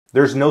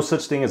There's no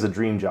such thing as a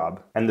dream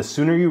job, and the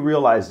sooner you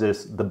realize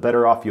this, the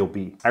better off you'll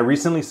be. I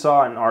recently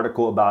saw an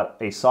article about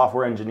a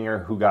software engineer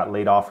who got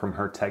laid off from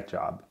her tech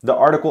job. The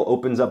article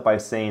opens up by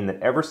saying that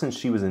ever since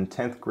she was in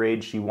 10th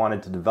grade, she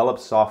wanted to develop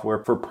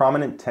software for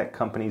prominent tech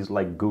companies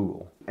like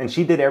Google. And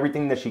she did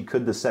everything that she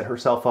could to set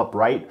herself up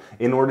right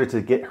in order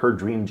to get her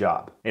dream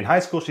job. In high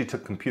school, she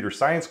took computer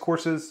science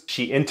courses.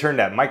 She interned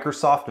at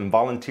Microsoft and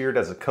volunteered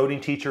as a coding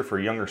teacher for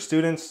younger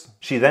students.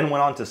 She then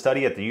went on to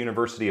study at the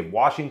University of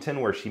Washington,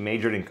 where she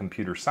majored in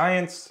computer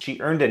science. She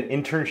earned an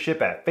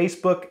internship at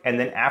Facebook, and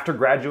then after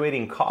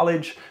graduating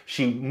college,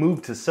 she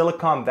moved to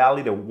Silicon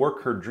Valley to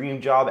work her dream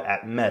job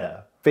at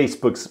Meta,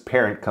 Facebook's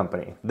parent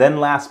company. Then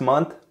last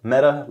month,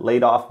 Meta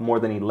laid off more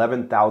than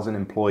 11,000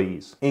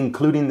 employees,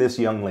 including this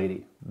young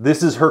lady.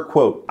 This is her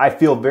quote: "I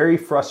feel very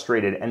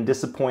frustrated and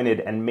disappointed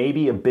and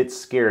maybe a bit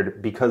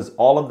scared because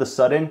all of a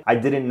sudden I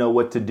didn't know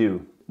what to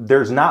do.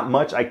 There's not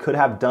much I could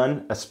have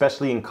done,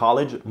 especially in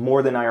college,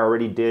 more than I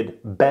already did,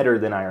 better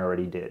than I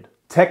already did."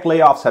 Tech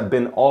layoffs have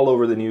been all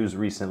over the news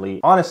recently.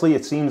 Honestly,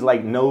 it seems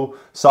like no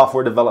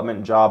software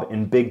development job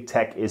in big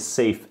tech is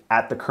safe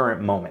at the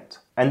current moment.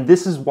 And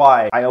this is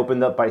why I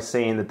opened up by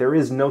saying that there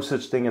is no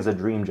such thing as a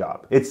dream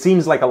job. It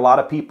seems like a lot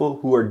of people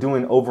who are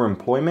doing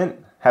overemployment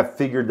have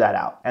figured that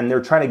out. And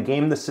they're trying to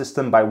game the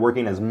system by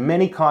working as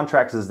many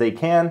contracts as they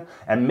can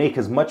and make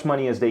as much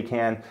money as they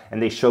can,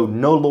 and they show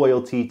no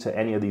loyalty to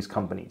any of these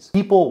companies.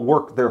 People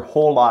work their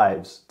whole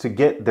lives to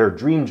get their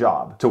dream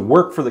job, to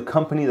work for the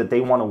company that they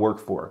want to work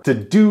for, to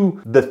do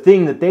the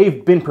thing that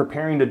they've been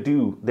preparing to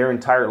do their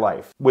entire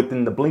life.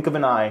 Within the blink of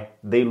an eye,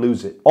 they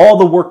lose it. All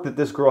the work that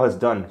this girl has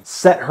done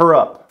set her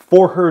up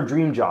for her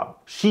dream job.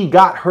 She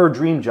got her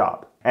dream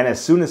job. And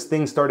as soon as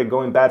things started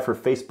going bad for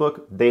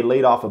Facebook, they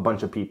laid off a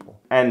bunch of people.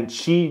 And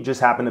she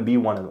just happened to be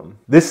one of them.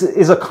 This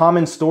is a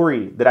common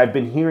story that I've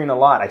been hearing a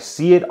lot. I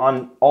see it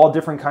on all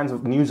different kinds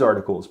of news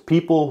articles.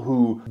 People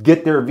who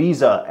get their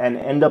visa and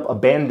end up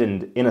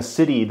abandoned in a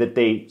city that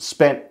they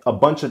spent a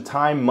bunch of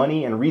time,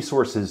 money, and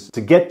resources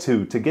to get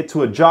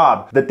to a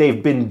job that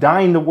they've been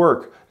dying to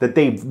work, that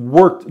they've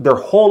worked their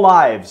whole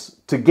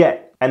lives to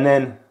get, and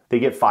then they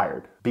get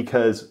fired.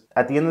 Because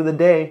at the end of the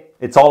day,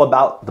 it's all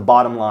about the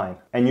bottom line,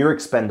 and you're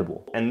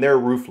expendable, and they're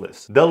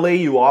ruthless. They'll lay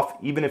you off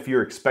even if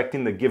you're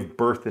expecting to give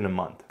birth in a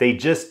month. They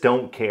just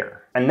don't care.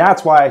 And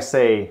that's why I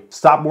say,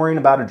 stop worrying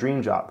about a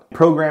dream job.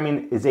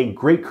 Programming is a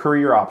great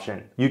career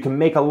option. You can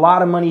make a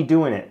lot of money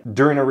doing it.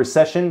 During a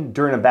recession,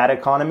 during a bad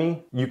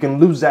economy, you can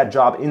lose that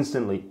job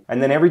instantly,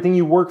 and then everything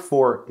you work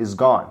for is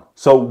gone.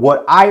 So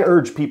what I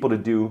urge people to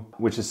do,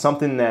 which is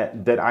something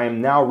that I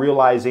am now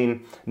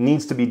realizing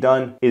needs to be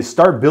done, is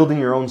start building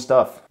your own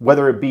stuff.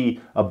 Whether it be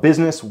a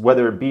business,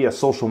 whether it be a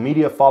social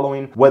media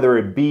following, whether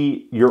it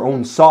be your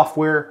own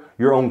software,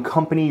 your own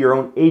company, your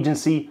own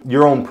agency,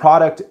 your own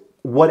product,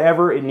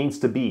 whatever it needs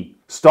to be.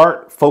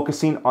 Start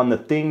focusing on the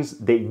things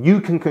that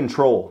you can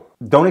control.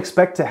 Don't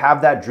expect to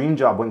have that dream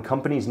job when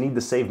companies need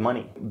to save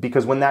money.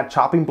 Because when that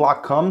chopping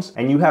block comes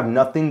and you have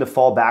nothing to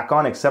fall back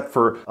on except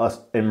for an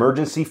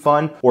emergency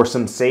fund or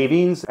some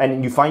savings,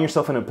 and you find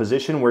yourself in a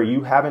position where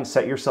you haven't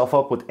set yourself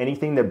up with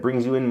anything that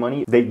brings you in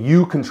money that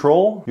you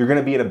control, you're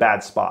gonna be in a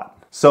bad spot.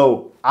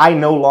 So I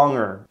no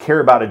longer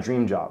care about a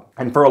dream job.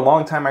 And for a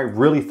long time, I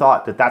really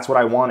thought that that's what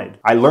I wanted.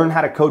 I learned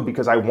how to code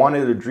because I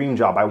wanted a dream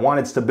job. I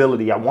wanted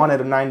stability. I wanted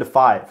a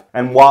 9-to-5.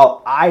 And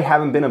while I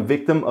haven't been a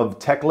victim of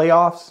tech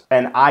layoffs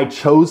and I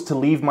chose to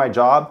leave my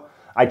job,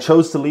 I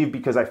chose to leave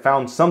because I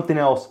found something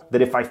else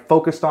that if I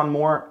focused on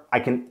more, I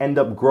can end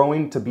up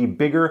growing to be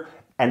bigger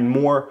and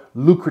more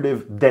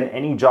lucrative than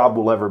any job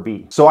will ever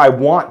be. So I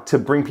want to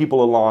bring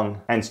people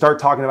along and start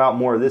talking about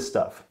more of this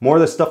stuff, more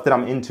of the stuff that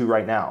I'm into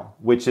right now,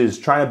 which is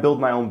trying to build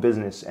my own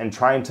business and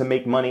trying to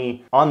make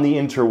money on the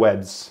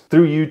interwebs,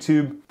 through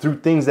YouTube,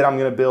 through things that I'm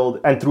gonna build,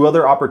 and through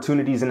other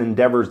opportunities and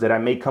endeavors that I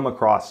may come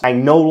across. I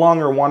no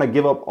longer wanna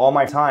give up all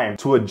my time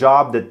to a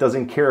job that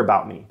doesn't care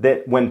about me,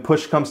 that when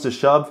push comes to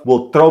shove,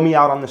 will throw me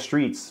out on the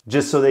streets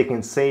just so they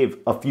can save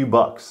a few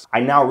bucks. I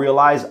now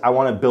realize I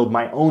wanna build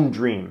my own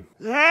dream.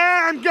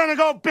 I'm gonna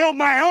go build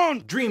my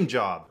own Dream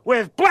job.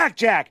 with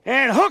blackjack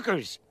and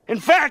hookers. In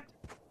fact,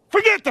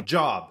 forget the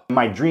Job.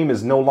 My dream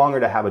is no longer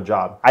to have a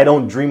job. I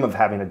don't dream of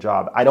having a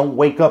job. I don't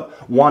wake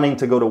up wanting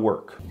to go to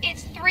work.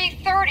 It's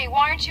 3:30.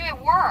 Why aren't you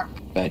at work?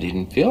 I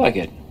didn't feel like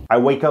it. I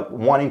wake up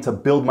wanting to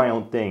build my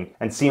own thing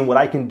and seeing what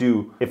I can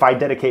do if I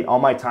dedicate all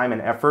my time and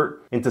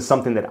effort into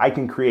something that I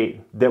can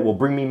create that will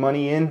bring me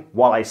money in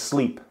while I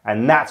sleep.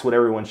 And that's what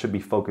everyone should be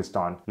focused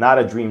on, not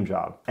a dream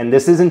job. And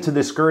this isn't to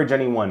discourage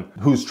anyone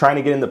who's trying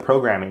to get into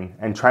programming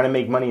and trying to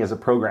make money as a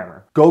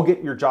programmer. Go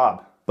get your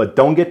job. But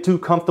don't get too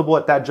comfortable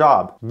at that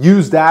job.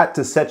 Use that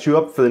to set you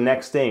up for the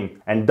next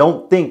thing. And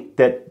don't think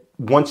that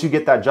once you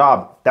get that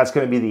job, that's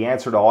going to be the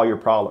answer to all your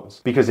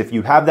problems. Because if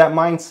you have that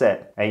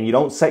mindset and you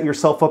don't set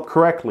yourself up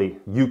correctly,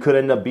 you could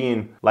end up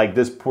being like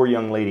this poor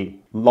young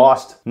lady,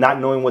 lost, not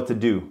knowing what to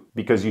do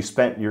because you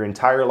spent your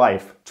entire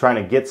life trying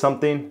to get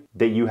something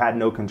that you had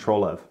no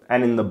control of.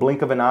 And in the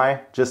blink of an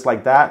eye, just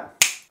like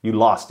that, you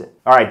lost it.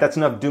 All right, that's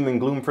enough doom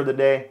and gloom for the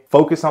day.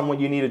 Focus on what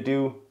you need to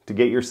do to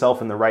get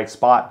yourself in the right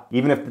spot,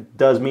 even if it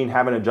does mean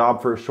having a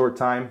job for a short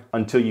time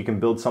until you can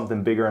build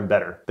something bigger and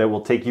better that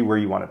will take you where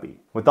you want to be.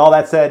 With all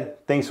that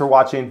said, thanks for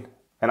watching,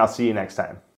 and I'll see you next time.